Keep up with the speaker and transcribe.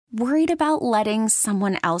Worried about letting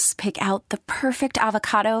someone else pick out the perfect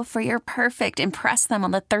avocado for your perfect impress them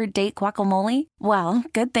on the third date guacamole? Well,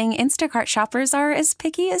 good thing Instacart shoppers are as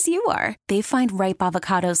picky as you are. They find ripe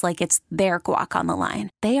avocados like it's their guac on the line.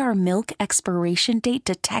 They are milk expiration date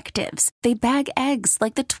detectives. They bag eggs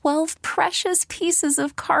like the 12 precious pieces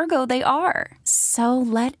of cargo they are. So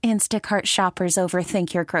let Instacart shoppers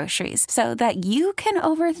overthink your groceries so that you can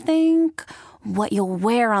overthink what you'll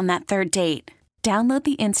wear on that third date. Download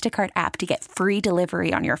the Instacart app to get free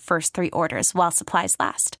delivery on your first 3 orders while supplies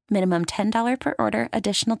last. Minimum $10 per order.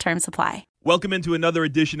 Additional terms apply. Welcome into another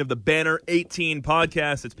edition of the Banner 18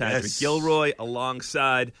 podcast. It's Patrick Gilroy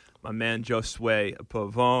alongside my man Josue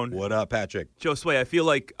Pavone. What up, Patrick? Josue, I feel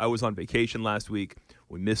like I was on vacation last week.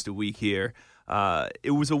 We missed a week here.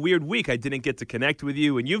 It was a weird week. I didn't get to connect with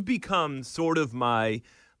you, and you've become sort of my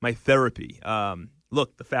therapy.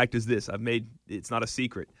 Look, the fact is this. It's not a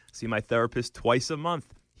secret. See my therapist twice a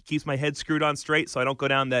month. He keeps my head screwed on straight so I don't go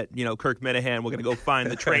down that, Kirk Minahan, we're going to go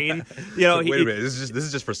find the train. Wait a minute. This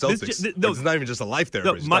is just for Celtics. It's not even just a life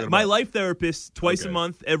therapist. No, my life therapist twice a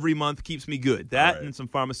month, every month, keeps me good. That and some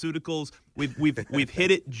pharmaceuticals. We've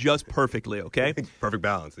hit it just perfectly, okay? Perfect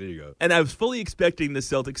balance. There you go. And I was fully expecting the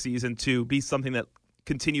Celtics season to be something that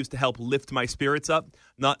continues to help lift my spirits up,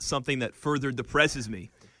 not something that further depresses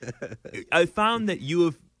me. I found that you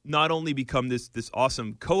have not only become this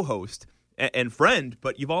awesome co-host and friend,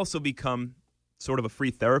 but you've also become sort of a free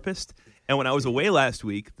therapist. And when I was away last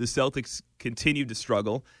week, the Celtics continued to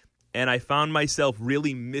struggle, and I found myself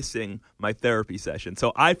really missing my therapy session.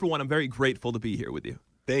 So I, for one, am very grateful to be here with you.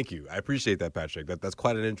 Thank you. I appreciate that, Patrick. That's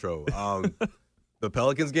quite an intro. The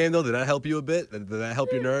Pelicans game, though, did that help you a bit? Did that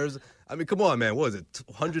help your nerves? I mean, come on, man. What was it?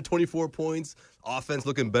 124 points, offense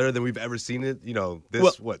looking better than we've ever seen it.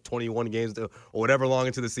 21 games or whatever long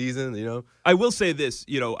into the season, I will say this,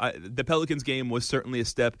 the Pelicans game was certainly a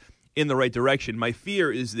step in the right direction. My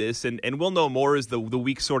fear is this, and we'll know more as the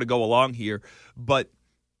weeks sort of go along here, but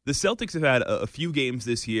the Celtics have had a few games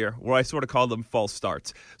this year where I sort of call them false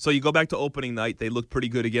starts. So you go back to opening night, they looked pretty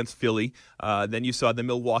good against Philly. Then you saw the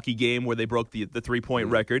Milwaukee game where they broke the three-point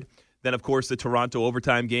record. Then, of course, the Toronto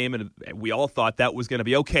overtime game, and we all thought that was going to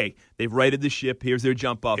be okay. They've righted the ship. Here's their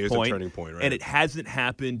jump-off point. Here's a turning point, right? And it hasn't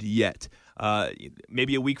happened yet.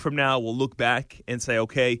 Maybe a week from now, we'll look back and say,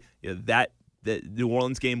 okay, that the New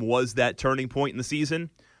Orleans game was that turning point in the season.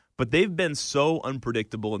 But they've been so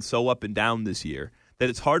unpredictable and so up and down this year that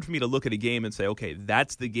it's hard for me to look at a game and say, okay,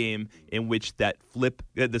 that's the game in which the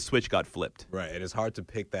switch got flipped. Right, and it's hard to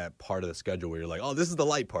pick that part of the schedule where you're like, oh, this is the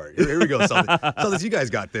light part. Here we go, Celtics, you guys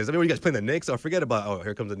got this. I mean, when you guys playing the Knicks, forget about,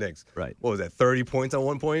 here comes the Knicks. Right. What was that, 30 points at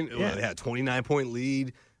one point? Yeah. They had a 29-point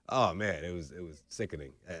lead. Oh, man, it was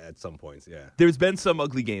sickening at some points, yeah. There's been some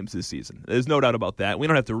ugly games this season. There's no doubt about that. We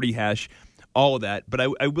don't have to rehash all of that, but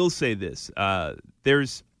I will say this.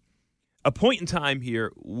 There's a point in time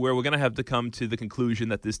here where we're going to have to come to the conclusion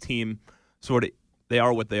that this team they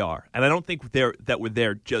are what they are. And I don't think we're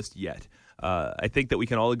there just yet. I think that we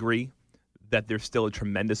can all agree that there's still a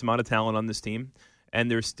tremendous amount of talent on this team,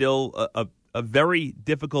 and there's still a very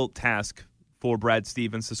difficult task for Brad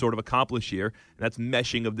Stevens to sort of accomplish here, and that's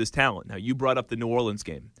meshing of this talent. Now, you brought up the New Orleans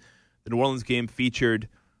game. The New Orleans game featured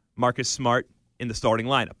Marcus Smart in the starting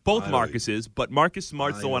lineup. Both Marcuses, but Marcus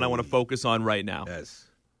Smart's the one I want to focus on right now. Yes.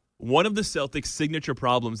 One of the Celtics' signature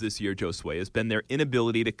problems this year, Josue, has been their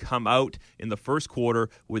inability to come out in the first quarter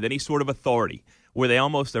with any sort of authority, where they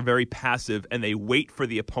almost are very passive and they wait for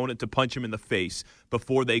the opponent to punch them in the face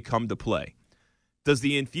before they come to play. Does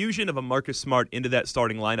the infusion of a Marcus Smart into that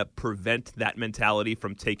starting lineup prevent that mentality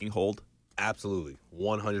from taking hold? Absolutely,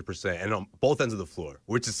 100%, and on both ends of the floor,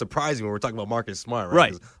 which is surprising when we're talking about Marcus Smart,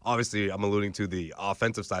 right? 'Cause obviously, I'm alluding to the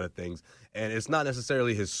offensive side of things, and it's not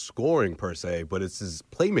necessarily his scoring per se, but it's his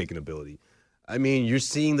playmaking ability. I mean, you're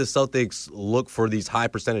seeing the Celtics look for these high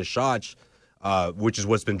percentage shots, which is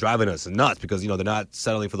what's been driving us nuts because, they're not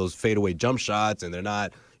settling for those fadeaway jump shots, and they're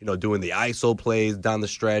not, doing the ISO plays down the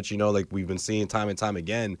stretch, like we've been seeing time and time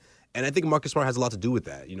again. And I think Marcus Smart has a lot to do with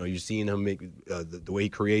that. You're seeing him make the way he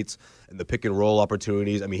creates and the pick and roll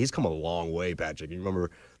opportunities. I mean, he's come a long way, Patrick. You remember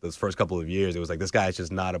those first couple of years, it was like this guy is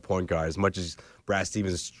just not a point guard. As much as Brad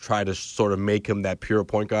Stevens tried to sort of make him that pure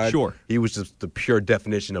point guard, sure, he was just the pure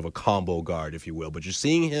definition of a combo guard, if you will. But you're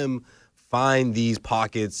seeing him find these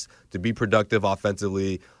pockets to be productive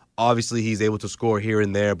offensively. Obviously, he's able to score here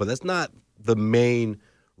and there, but that's not the main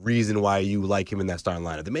reason why you like him in that starting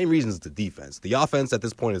lineup. The main reason is the defense. The offense at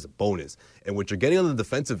this point is a bonus. And what you're getting on the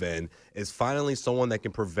defensive end is finally someone that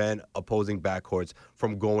can prevent opposing backcourts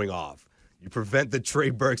from going off. You prevent the Trey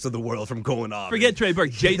Burks of the world from going off. Forget Trey Burke.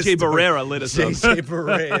 J.J. Barrera lit us up. J.J.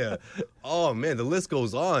 Barrera. Oh, man, the list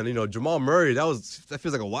goes on. Jamal Murray, that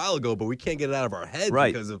feels like a while ago, but we can't get it out of our head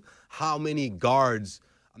because of how many guards,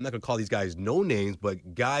 I'm not going to call these guys no names,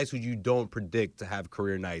 but guys who you don't predict to have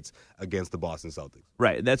career nights against the Boston Celtics.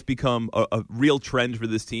 Right, that's become a real trend for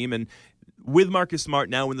this team, and with Marcus Smart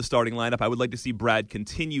now in the starting lineup, I would like to see Brad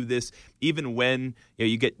continue this even when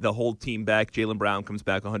you get the whole team back. Jaylen Brown comes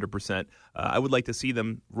back 100%. I would like to see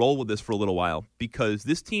them roll with this for a little while because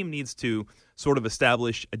this team needs to sort of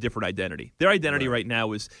establish a different identity. Their identity right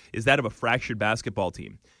now is that of a fractured basketball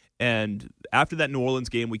team. And after that New Orleans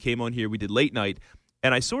game, we came on here, we did late night,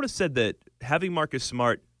 and I sort of said that having Marcus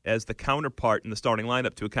Smart as the counterpart in the starting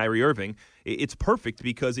lineup to a Kyrie Irving, it's perfect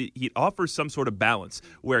because he offers some sort of balance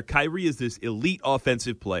where Kyrie is this elite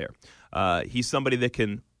offensive player. He's somebody that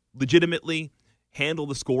can legitimately handle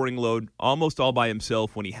the scoring load almost all by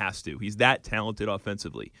himself when he has to. He's that talented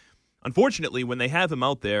offensively. Unfortunately, when they have him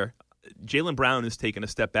out there, Jaylen Brown has taken a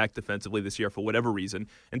step back defensively this year for whatever reason,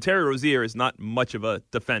 and Terry Rozier is not much of a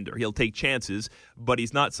defender. He'll take chances, but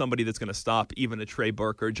he's not somebody that's going to stop even a Trey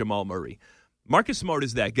Burke or Jamal Murray. Marcus Smart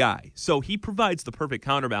is that guy, so he provides the perfect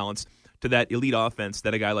counterbalance to that elite offense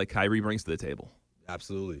that a guy like Kyrie brings to the table.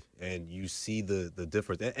 Absolutely, and you see the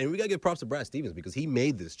difference. And we got to give props to Brad Stevens because he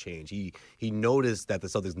made this change. He noticed that the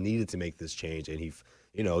Celtics needed to make this change, and he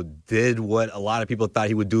did what a lot of people thought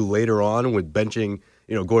he would do later on with benching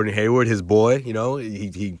Gordon Hayward, his boy.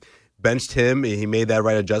 He benched him. He made that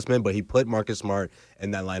right adjustment, but he put Marcus Smart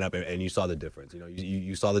in that lineup, and you saw the difference.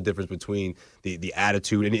 You saw the difference between the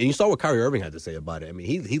attitude, and you saw what Kyrie Irving had to say about it. I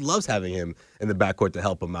mean, he loves having him in the backcourt to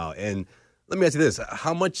help him out. And let me ask you this: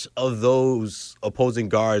 how much of those opposing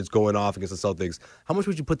guards going off against the Celtics, how much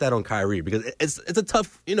would you put that on Kyrie? Because it's a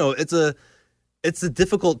tough, it's a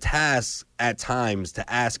difficult task at times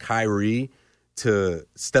to ask Kyrie to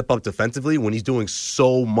step up defensively when he's doing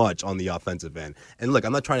so much on the offensive end. And look,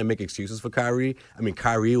 I'm not trying to make excuses for Kyrie. I mean,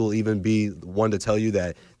 Kyrie will even be one to tell you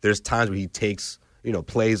that there's times where he takes,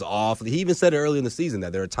 plays off. He even said it early in the season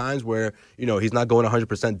that there are times where, he's not going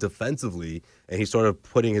 100% defensively and he's sort of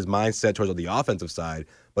putting his mindset towards the offensive side.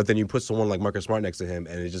 But then you put someone like Marcus Smart next to him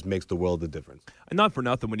and it just makes the world of difference. And not for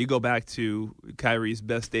nothing, when you go back to Kyrie's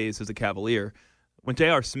best days as a Cavalier, when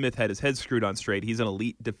J.R. Smith had his head screwed on straight, he's an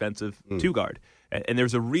elite defensive two-guard. And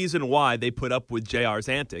there's a reason why they put up with J.R.'s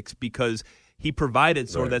antics, because he provided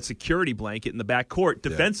sort of that security blanket in the backcourt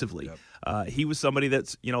defensively. Yep. He was somebody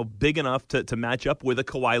that's big enough to match up with a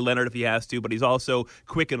Kawhi Leonard if he has to, but he's also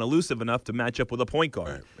quick and elusive enough to match up with a point guard.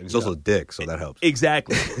 Right. And he's also a dick, so that helps.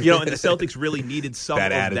 Exactly. And the Celtics really needed some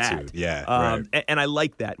that of attitude. that. Yeah. And I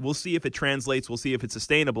like that. We'll see if it translates. We'll see if it's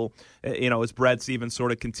sustainable. As Brad Stevens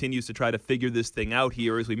sort of continues to try to figure this thing out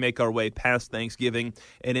here as we make our way past Thanksgiving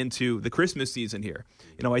and into the Christmas season here.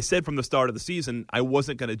 I said from the start of the season I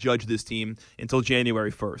wasn't going to judge this team until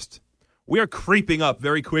January 1st. We are creeping up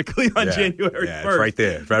very quickly on January 1st. Yeah, it's right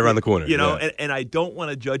there. It's right around the corner. And I don't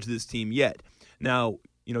want to judge this team yet. Now,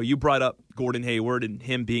 you brought up Gordon Hayward and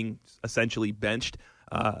him being essentially benched.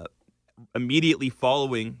 Immediately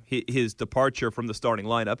following his departure from the starting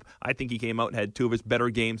lineup, I think he came out and had two of his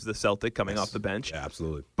better games as a Celtic coming off the bench. Yeah,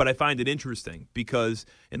 absolutely. But I find it interesting because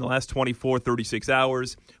in the last 24, 36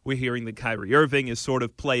 hours, we're hearing that Kyrie Irving is sort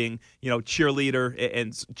of playing, cheerleader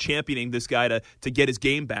and championing this guy to get his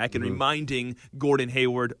game back and reminding Gordon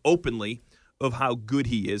Hayward openly of how good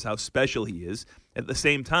he is, how special he is. At the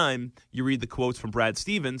same time, you read the quotes from Brad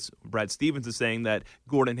Stevens. Brad Stevens is saying that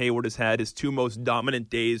Gordon Hayward has had his two most dominant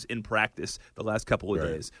days in practice the last couple of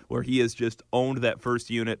days, where he has just owned that first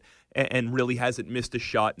unit and really hasn't missed a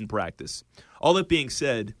shot in practice. All that being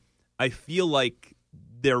said, I feel like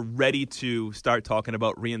they're ready to start talking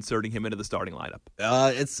about reinserting him into the starting lineup.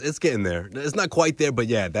 It's getting there. It's not quite there, but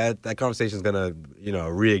yeah, that conversation is gonna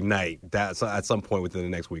reignite that at some point within the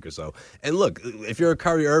next week or so. And look, if you're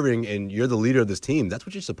Kyrie Irving and you're the leader of this team, that's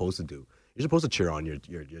what you're supposed to do. You're supposed to cheer on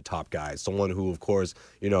your top guys, someone who, of course,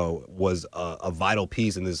 was a vital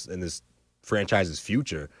piece in this franchise's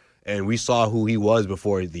future. And we saw who he was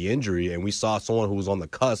before the injury, and we saw someone who was on the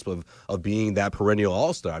cusp of being that perennial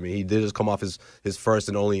All-Star. I mean, he did just come off his first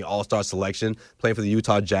and only All-Star selection, playing for the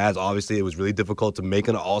Utah Jazz. Obviously, it was really difficult to make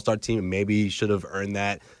an All-Star team, and maybe he should have earned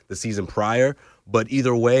that the season prior. But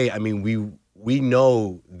either way, I mean, we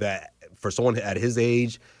know that for someone at his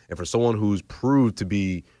age and for someone who's proved to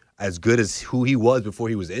be as good as who he was before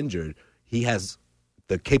he was injured, he has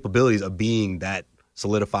the capabilities of being that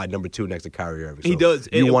solidified number two next to Kyrie Irving. So he does.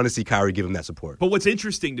 You want to see Kyrie give him that support. But what's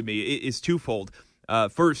interesting to me is twofold.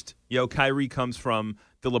 First, Kyrie comes from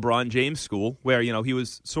the LeBron James school where, he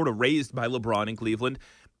was sort of raised by LeBron in Cleveland.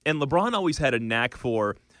 And LeBron always had a knack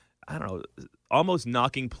for, I don't know, almost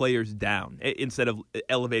knocking players down instead of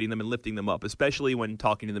elevating them and lifting them up, especially when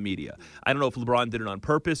talking to the media. I don't know if LeBron did it on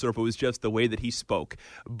purpose or if it was just the way that he spoke.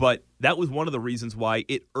 But that was one of the reasons why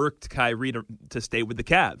it irked Kyrie to stay with the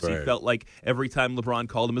Cavs. Right. He felt like every time LeBron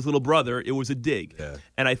called him his little brother, it was a dig. Yeah.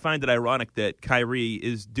 And I find it ironic that Kyrie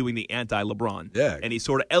is doing the anti-LeBron. Yeah. And he's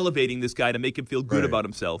sort of elevating this guy to make him feel good about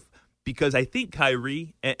himself. Because I think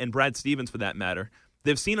Kyrie, and Brad Stevens for that matter,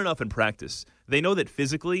 they've seen enough in practice. They know that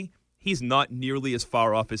physically, he's not nearly as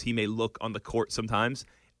far off as he may look on the court sometimes.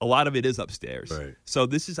 A lot of it is upstairs. Right. So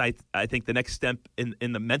this is, I think, the next step in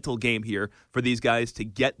the mental game here for these guys to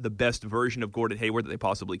get the best version of Gordon Hayward that they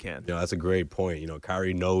possibly can. That's a great point.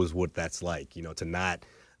 Kyrie knows what that's like, to not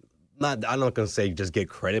I'm not going to say just get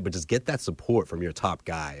credit, but just get that support from your top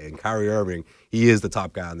guy. And Kyrie Irving, he is the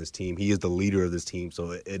top guy on this team. He is the leader of this team,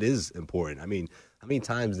 so it is important. I mean, how many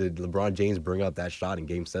times did LeBron James bring up that shot in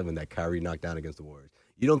Game 7 that Kyrie knocked down against the Warriors?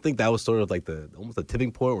 You don't think that was sort of like almost a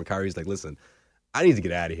tipping point where Kyrie's like, listen, I need to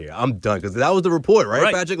get out of here. I'm done. Because that was the report,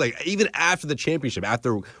 right, Patrick? Like, even after the championship,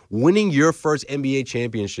 after winning your first NBA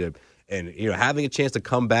championship and, having a chance to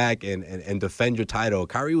come back and defend your title,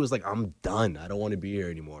 Kyrie was like, I'm done. I don't want to be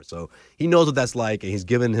here anymore. So he knows what that's like, and he's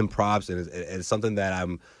given him props, and it's something that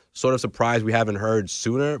I'm sort of surprised we haven't heard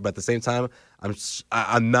sooner. But at the same time,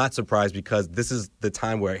 I'm not surprised because this is the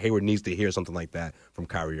time where Hayward needs to hear something like that from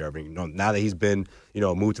Kyrie Irving. Now that he's been,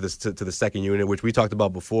 moved to the second unit, which we talked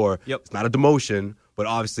about before. Yep. It's not a demotion, but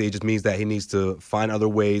obviously it just means that he needs to find other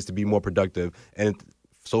ways to be more productive. And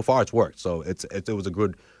so far, it's worked. So it was a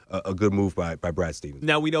good move by Brad Stevens.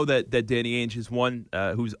 Now we know that Danny Ainge is one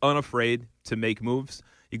who's unafraid to make moves.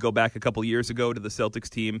 You go back a couple years ago to the Celtics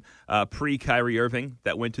team pre-Kyrie Irving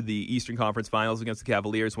that went to the Eastern Conference Finals against the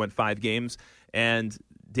Cavaliers, went 5 games, and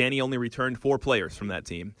Danny only returned 4 players from that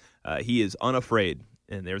team. He is unafraid,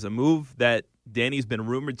 and there's a move that Danny's been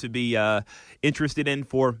rumored to be interested in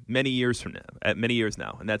for many years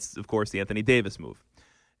now, and that's, of course, the Anthony Davis move.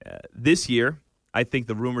 This year, I think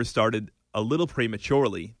the rumors started a little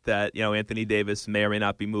prematurely that Anthony Davis may or may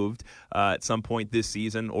not be moved at some point this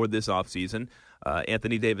season or this offseason.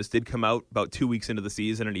 Anthony Davis did come out about 2 weeks into the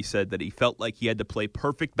season, and he said that he felt like he had to play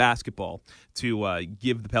perfect basketball to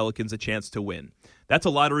give the Pelicans a chance to win. That's a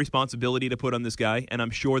lot of responsibility to put on this guy, and I'm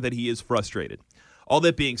sure that he is frustrated. All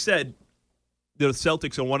that being said, the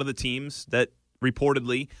Celtics are one of the teams that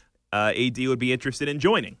reportedly AD would be interested in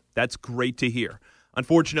joining. That's great to hear.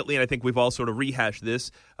 Unfortunately, and I think we've all sort of rehashed this,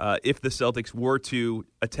 if the Celtics were to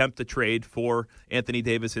attempt a trade for Anthony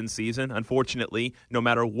Davis in season, unfortunately, no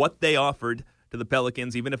matter what they offered to the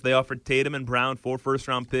Pelicans, even if they offered Tatum and Brown 4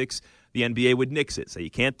 first-round picks, the NBA would nix it. So you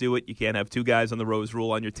can't do it. You can't have 2 guys on the Rose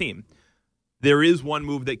Rule on your team. There is one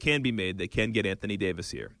move that can be made that can get Anthony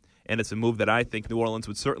Davis here, and it's a move that I think New Orleans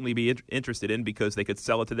would certainly be interested in because they could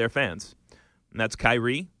sell it to their fans. And that's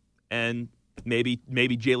Kyrie and maybe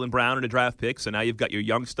Jaylen Brown in a draft pick. So now you've got your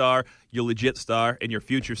young star, your legit star, and your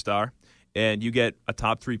future star, and you get a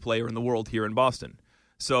top 3 player in the world here in Boston.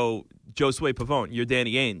 So Josue Pavone, you're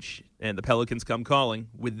Danny Ainge, and the Pelicans come calling.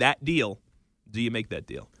 With that deal, do you make that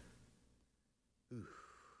deal?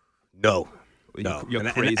 No.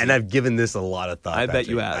 You're crazy. And I've given this a lot of thought. I bet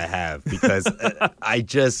you have. I have,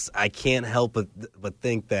 because I can't help but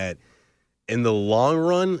think that in the long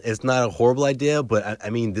run, it's not a horrible idea, but I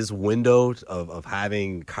mean, this window of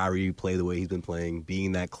having Kyrie play the way he's been playing,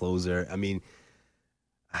 being that closer, I mean,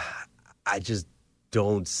 I just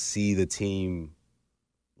don't see the team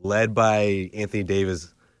led by Anthony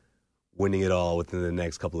Davis winning it all within the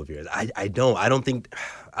next couple of years. I don't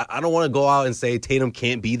want to go out and say Tatum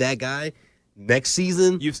can't be that guy next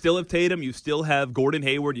season. You still have Tatum, you still have Gordon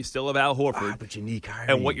Hayward, you still have Al Horford. But you need Kyrie.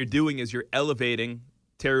 And what you're doing is you're elevating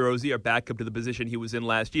Terry Rozier back up to the position he was in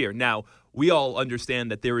last year. Now, we all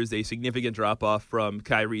understand that there is a significant drop-off from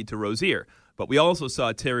Kyrie to Rozier, but we also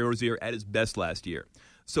saw Terry Rozier at his best last year.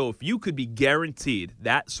 So if you could be guaranteed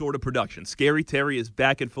that sort of production, Scary Terry is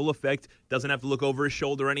back in full effect, doesn't have to look over his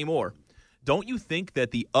shoulder anymore. Don't you think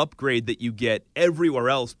that the upgrade that you get everywhere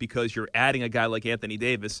else because you're adding a guy like Anthony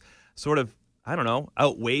Davis sort of,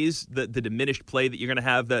 outweighs the diminished play that you're going to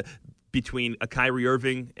have between a Kyrie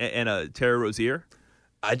Irving and a Terry Rozier?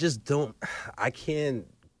 I can't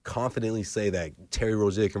confidently say that Terry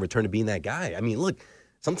Rozier can return to being that guy. I mean, look,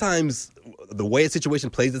 sometimes the way a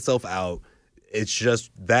situation plays itself out, it's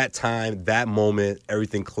just that time, that moment,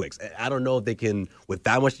 everything clicks. I don't know if they can, with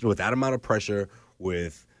that amount of pressure,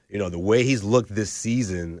 with the way he's looked this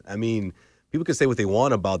season. I mean, people can say what they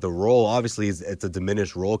want about the role. Obviously, it's a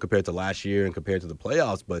diminished role compared to last year and compared to the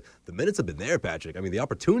playoffs, but the minutes have been there, Patrick. I mean, the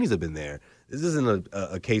opportunities have been there. This isn't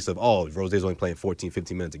a case of, Rosé's only playing 14,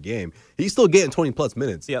 15 minutes a game. He's still getting 20-plus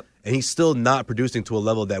minutes, Yep. and he's still not producing to a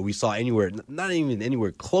level that we saw not even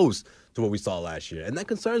anywhere close to what we saw last year. And that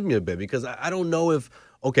concerns me a bit because I don't know if,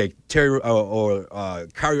 Terry or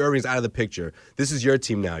Kyrie Irving's out of the picture. This is your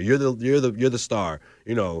team now. You're the star.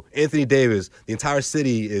 Anthony Davis, the entire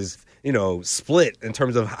city is split in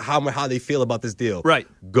terms of how they feel about this deal. Right.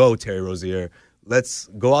 Go, Terry Rozier. Let's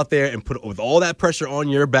go out there and with all that pressure on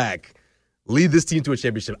your back, lead this team to a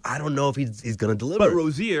championship. I don't know if he's going to deliver. But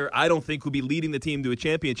Rozier, I don't think, will be leading the team to a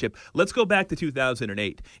championship. Let's go back to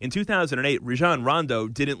 2008. In 2008, Rajon Rondo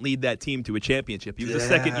didn't lead that team to a championship. He was a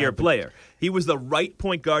second-year player. He was the right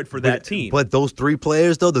point guard for that team. But those three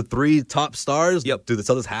players, though, the three top stars, Yep. Do the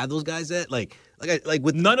Celtics have those guys yet? Like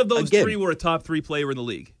with None of those three were a top three player in the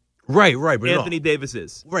league. Right. But Anthony Davis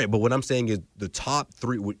is. Right, but what I'm saying is the top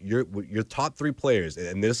three, your top three players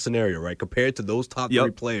in this scenario, right, compared to those top Yep.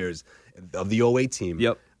 three players of the 08 team,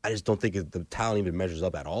 Yep. I just don't think the talent even measures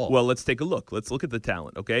up at all. Well, let's take a look. Let's look at the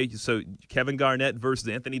talent, okay? So Kevin Garnett versus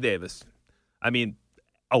Anthony Davis. I mean,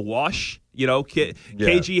 a wash.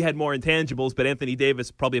 KG had more intangibles, but Anthony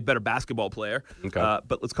Davis probably a better basketball player. Okay.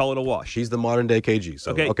 But let's call it a wash. He's the modern day KG.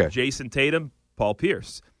 So, okay. Jason Tatum, Paul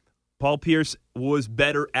Pierce. Paul Pierce was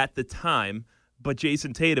better at the time, but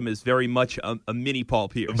Jason Tatum is very much a mini Paul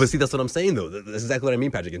Pierce. But see, that's what I'm saying, though. That's exactly what I mean,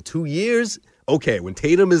 Patrick. In 2 years, when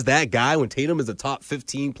Tatum is that guy, when Tatum is a top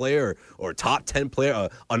 15 player or top 10 player,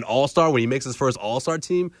 an all-star, when he makes his first all-star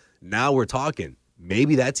team, now we're talking.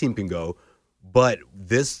 Maybe that team can go. But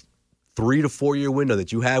this 3 to 4 year window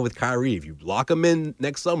that you have with Kyrie, if you lock him in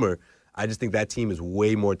next summer, I just think that team is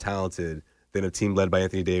way more talented than a team led by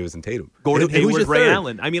Anthony Davis and Tatum. Gordon And who's Hayward, your Ray third?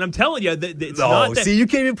 Allen. I mean, I'm telling you, it's No, not that. see, you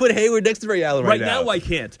can't even put Hayward next to Ray Allen right now. Right now I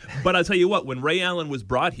can't. But I'll tell you what, when Ray Allen was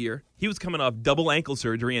brought here, he was coming off double ankle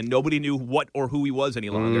surgery, and nobody knew what or who he was any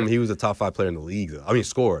longer. He was a top 5 player in the league, though. I mean,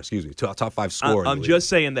 top 5 scorer. I'm just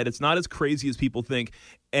saying that it's not as crazy as people think.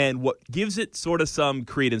 And what gives it sort of some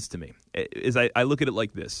credence to me is I look at it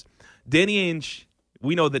like this. Danny Ainge,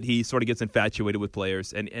 we know that he sort of gets infatuated with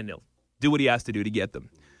players, and he'll do what he has to do to get them.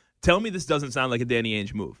 Tell me this doesn't sound like a Danny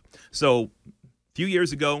Ainge move. So, a few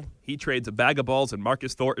years ago, he trades a bag of balls and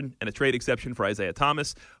Marcus Thornton and a trade exception for Isaiah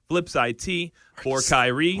Thomas, flips IT for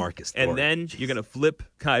Kyrie, and then you're going to flip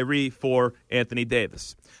Kyrie for Anthony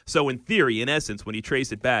Davis. So, in theory, in essence, when he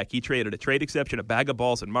traced it back, he traded a trade exception, a bag of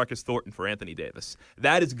balls, and Marcus Thornton for Anthony Davis.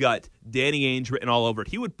 That has got Danny Ainge written all over it.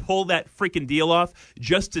 He would pull that freaking deal off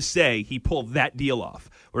just to say he pulled that deal off,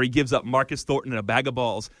 where he gives up Marcus Thornton and a bag of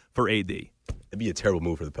balls for AD. It'd be a terrible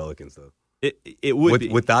move for the Pelicans, though. It would be.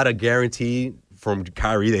 Without a guarantee from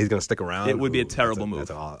Kyrie that he's going to stick around. It would be a terrible move.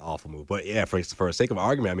 That's an awful move. But, yeah, for the sake of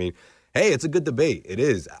argument, I mean, hey, it's a good debate. It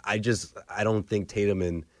is. I don't think Tatum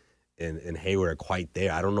and Hayward are quite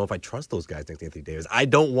there. I don't know if I trust those guys next to Anthony Davis. I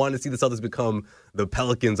don't want to see the Celtics become the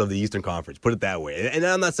Pelicans of the Eastern Conference, put it that way. And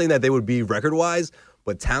I'm not saying that they would be record-wise,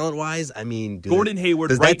 but talent-wise, I mean, Gordon Hayward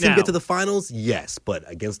does right that team now get to the finals? Yes, but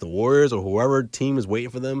against the Warriors or whoever team is waiting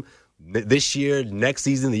for them this year, next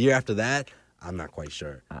season, the year after that, I'm not quite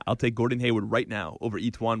sure. I'll take Gordon Hayward right now over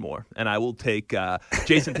Etuan Moore, and I will take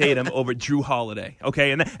Jason Tatum over Drew Holiday. Okay,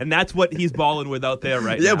 and that's what he's balling with out there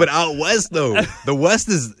right now. Yeah, but out west though, the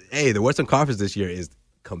Western Conference this year is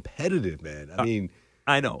competitive, man. I mean.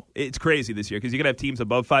 I know. It's crazy this year because you're going to have teams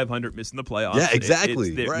above 500 missing the playoffs. Yeah,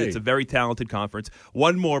 exactly. It's a very talented conference.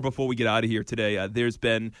 One more before we get out of here today. There's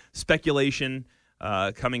been speculation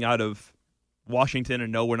coming out of Washington,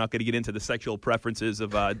 and no, we're not going to get into the sexual preferences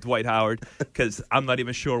of Dwight Howard because I'm not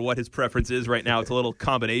even sure what his preference is right now. It's a little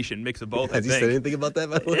combination, mix of both. Has he said anything about that,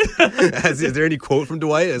 by the way? Is there any quote from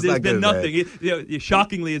Dwight? There's been nothing.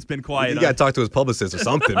 Shockingly, it's been quiet. You got to talk to his publicist or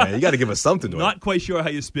something, man. You got to give us something, Dwight. Not quite sure how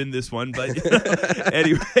you spin this one, but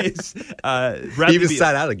anyways. He even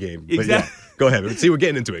sat out a game. Exactly. Yeah. Go ahead. See, we're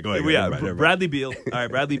getting into it. Go ahead. Yeah, Bradley Beal. All right,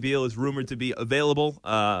 Bradley Beal is rumored to be available.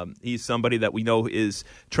 He's somebody that we know is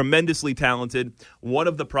tremendously talented. One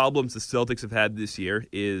of the problems the Celtics have had this year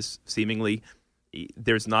is seemingly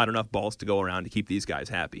there's not enough balls to go around to keep these guys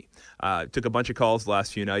happy. Took a bunch of calls the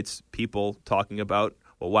last few nights, people talking about,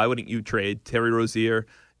 well, why wouldn't you trade Terry Rozier,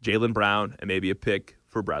 Jaylen Brown, and maybe a pick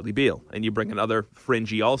for Bradley Beal? And you bring another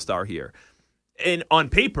fringy all-star here. And on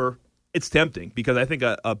paper, it's tempting because I think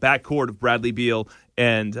a backcourt of Bradley Beal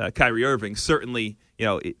and Kyrie Irving certainly,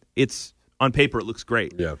 it's on paper it looks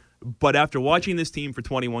great. Yeah. But after watching this team for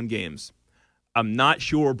 21 games, I'm not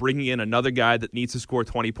sure bringing in another guy that needs to score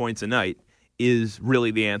 20 points a night is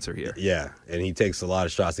really the answer here. Yeah, and he takes a lot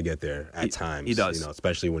of shots to get there at times. He does.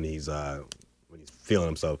 Especially when he's he's feeling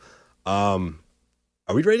himself.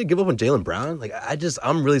 Are we ready to give up on Jaylen Brown? Like,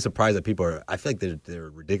 I'm really surprised that people are. I feel like they're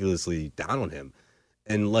ridiculously down on him.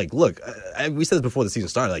 And like, look, we said this before the season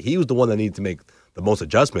started. Like, he was the one that needed to make the most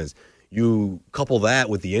adjustments. You couple that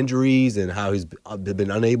with the injuries and how he's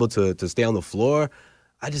been unable to stay on the floor.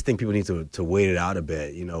 I just think people need to wait it out a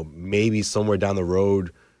bit. You know, maybe somewhere down the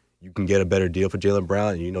road you can get a better deal for Jaylen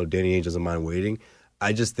Brown, and you know Danny Ainge doesn't mind waiting.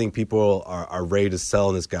 I just think people are ready to sell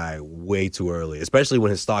on this guy way too early, especially when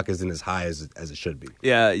his stock isn't as high as it should be.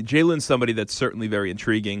 Yeah, Jaylen's somebody that's certainly very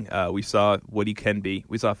intriguing. We saw what he can be.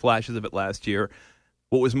 We saw flashes of it last year.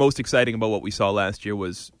 What was most exciting about what we saw last year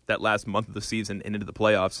was that last month of the season and into the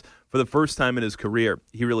playoffs. For the first time in his career,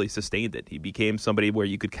 he really sustained it. He became somebody where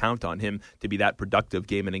you could count on him to be that productive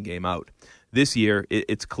game in and game out. This year,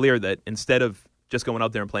 it's clear that instead of just going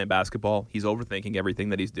out there and playing basketball, he's overthinking everything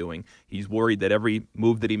that he's doing. He's worried that every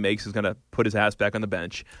move that he makes is going to put his ass back on the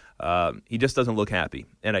bench. He just doesn't look happy.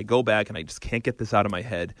 And I go back, and I just can't get this out of my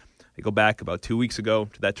head. I go back about 2 weeks ago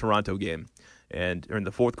to that Toronto game. And in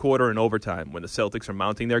the fourth quarter and overtime, when the Celtics are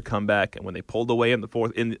mounting their comeback and when they pulled away in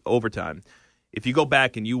the overtime, if you go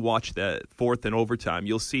back and you watch the fourth and overtime,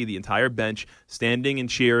 you'll see the entire bench standing and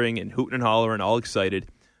cheering and hooting and hollering, all excited.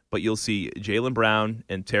 But you'll see Jaylen Brown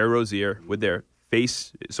and Terry Rozier with their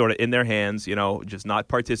face sort of in their hands, you know, just not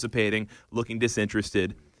participating, looking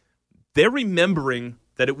disinterested. They're remembering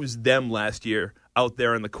that it was them last year out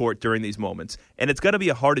there in the court during these moments. And it's got to be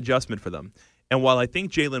a hard adjustment for them. And while I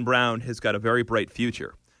think Jaylen Brown has got a very bright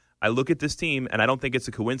future, I look at this team, and I don't think it's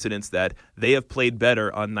a coincidence that they have played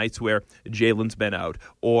better on nights where Jaylen's been out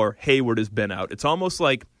or Hayward has been out. It's almost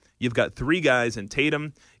like you've got three guys in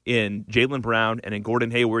Tatum, in Jaylen Brown, and in Gordon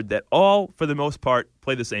Hayward that all, for the most part,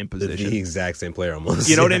 play the same position. The exact same player almost.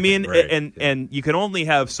 You know what I mean? Right. And you can only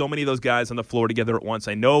have so many of those guys on the floor together at once.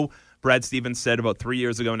 I know Brad Stevens said about 3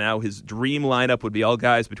 years ago now his dream lineup would be all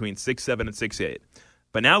guys between 6'7" and 6'8".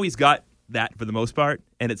 But now he's got that for the most part,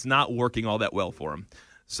 and it's not working all that well for him.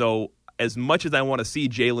 So as much as I want to see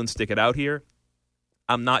Jaylen stick it out here,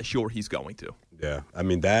 I'm not sure he's going to. Yeah, I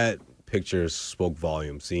mean, that picture spoke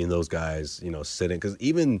volumes, seeing those guys, you know, sitting. Because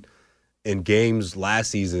even in games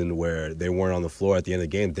last season where they weren't on the floor at the end of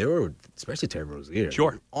the game, they were, especially Terry Rozier,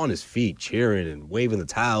 sure, on his feet, cheering and waving the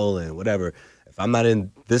towel and whatever. If I'm not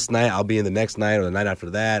in this night, I'll be in the next night or the night after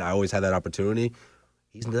that. I always had that opportunity.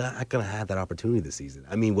 He's not going to have that opportunity this season.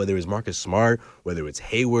 I mean, whether it's Marcus Smart, whether it's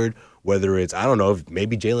Hayward, whether it's, I don't know,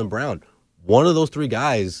 maybe Jaylen Brown. One of those three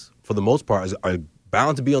guys, for the most part, are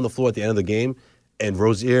bound to be on the floor at the end of the game, and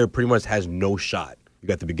Rozier pretty much has no shot. You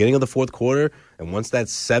got the beginning of the fourth quarter, and once that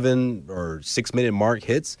 7 or 6 minute mark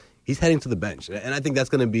hits, he's heading to the bench. And I think that's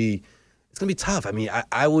going to be tough. I mean,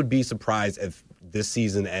 I would be surprised if this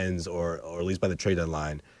season ends, or at least by the trade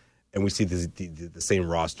deadline, and we see the same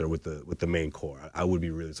roster with the main core. I would be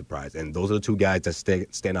really surprised. And those are the two guys that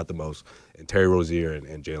stand out the most, and Terry Rozier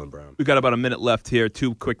and Jaylen Brown. We've got about a minute left here.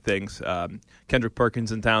 Two quick things. Kendrick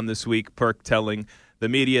Perkins in town this week. Perk telling the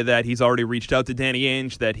media that he's already reached out to Danny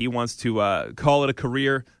Ainge, that he wants to call it a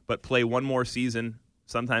career, but play one more season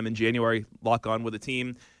sometime in January, lock on with a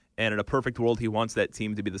team. And in a perfect world, he wants that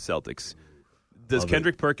team to be the Celtics. Does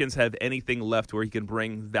Kendrick Perkins have anything left where he can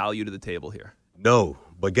bring value to the table here? No,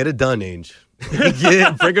 but get it done, Ainge.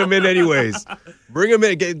 Bring him in anyways. Bring him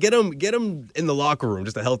in. Get him in the locker room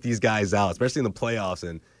just to help these guys out, especially in the playoffs,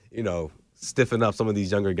 and, you know, stiffen up some of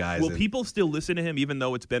these younger guys. Will people still listen to him even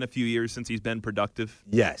though it's been a few years since he's been productive?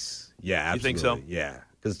 Yes. Yeah, absolutely. You think so? Yeah.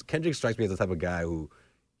 Because Kendrick strikes me as the type of guy who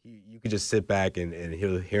you could just sit back and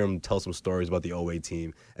hear him tell some stories about the 08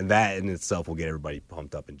 team, and that in itself will get everybody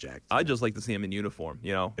pumped up and jacked. I'd just like to see him in uniform,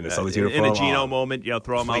 you know. In a Celtics uniform? In a Geno moment, you know,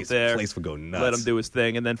 throw him out there. Place would go nuts. Let him do his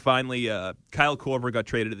thing. And then finally, Kyle Korver got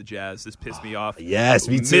traded to the Jazz. This pissed me off. Yes,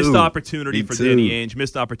 me too. Missed opportunity for Danny Ainge.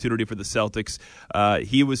 Missed opportunity for the Celtics.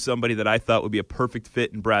 He was somebody that I thought would be a perfect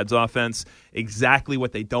fit in Brad's offense. Exactly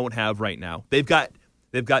what they don't have right now.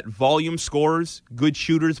 They've got volume scorers, good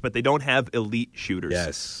shooters, but they don't have elite shooters.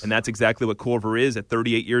 Yes. And that's exactly what Korver is at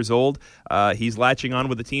 38 years old. He's latching on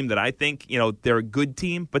with a team that I think, you know, they're a good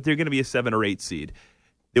team, but they're going to be a 7 or 8 seed.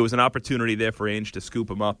 There was an opportunity there for Ainge to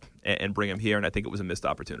scoop him up and bring him here, and I think it was a missed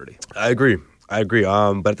opportunity. I agree.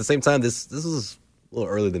 But at the same time, this is a little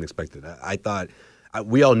earlier than expected. I thought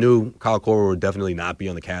we all knew Kyle Korver would definitely not be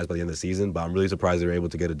on the Cavs by the end of the season, but I'm really surprised they were able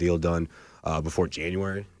to get a deal done before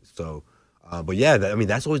January. So. But yeah,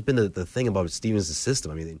 that's always been the thing about Stevens'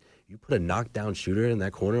 system. I mean, you put a knockdown shooter in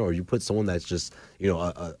that corner, or you put someone that's just, you know,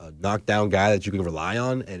 a knockdown guy that you can rely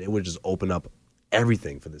on, and it would just open up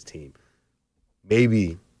everything for this team.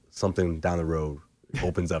 Maybe something down the road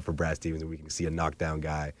opens up for Brad Stevens, and we can see a knockdown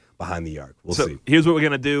guy behind the arc. We'll see. Here's what we're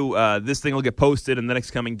going to do. This thing will get posted in the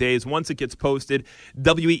next coming days. Once it gets posted,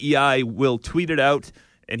 WEEI will tweet it out.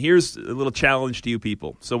 And here's a little challenge to you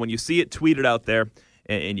people. So when you see it tweeted out there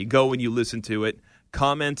and you go and you listen to it,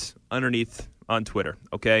 comment underneath on Twitter,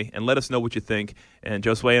 okay? And let us know what you think. And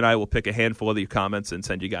Josue and I will pick a handful of your comments and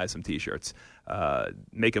send you guys some T-shirts.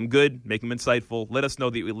 Make them good, make them insightful. Let us know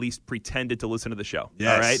that you at least pretended to listen to the show.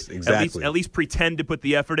 Yes, all right? exactly. At least pretend to put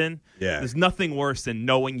the effort in. Yeah. There's nothing worse than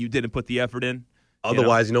knowing you didn't put the effort in.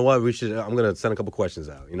 Otherwise, you know what? I'm going to send a couple questions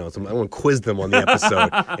out. I'm going to quiz them on the episode.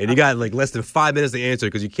 And you got like less than 5 minutes to answer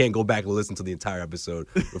because you can't go back and listen to the entire episode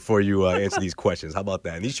before you answer these questions. How about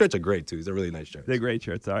that? And these shirts are great, too. These are really nice shirts. They're great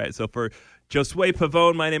shirts. All right. So for Josue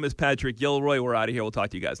Pavone, my name is Patrick Gilroy. We're out of here. We'll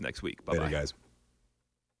talk to you guys next week. Bye-bye. Later, guys.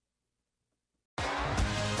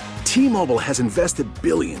 T-Mobile has invested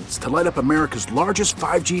billions to light up America's largest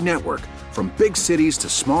 5G network, from big cities to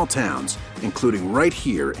small towns, including right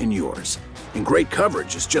here in yours. And great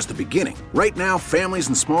coverage is just the beginning. Right now, families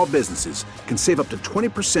and small businesses can save up to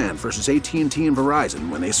 20% versus AT&T and Verizon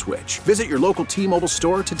when they switch. Visit your local T-Mobile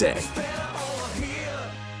store today.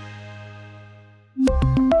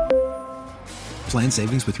 Plan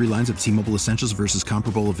savings with 3 lines of T-Mobile Essentials versus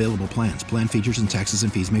comparable available plans. Plan features and taxes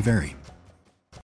and fees may vary.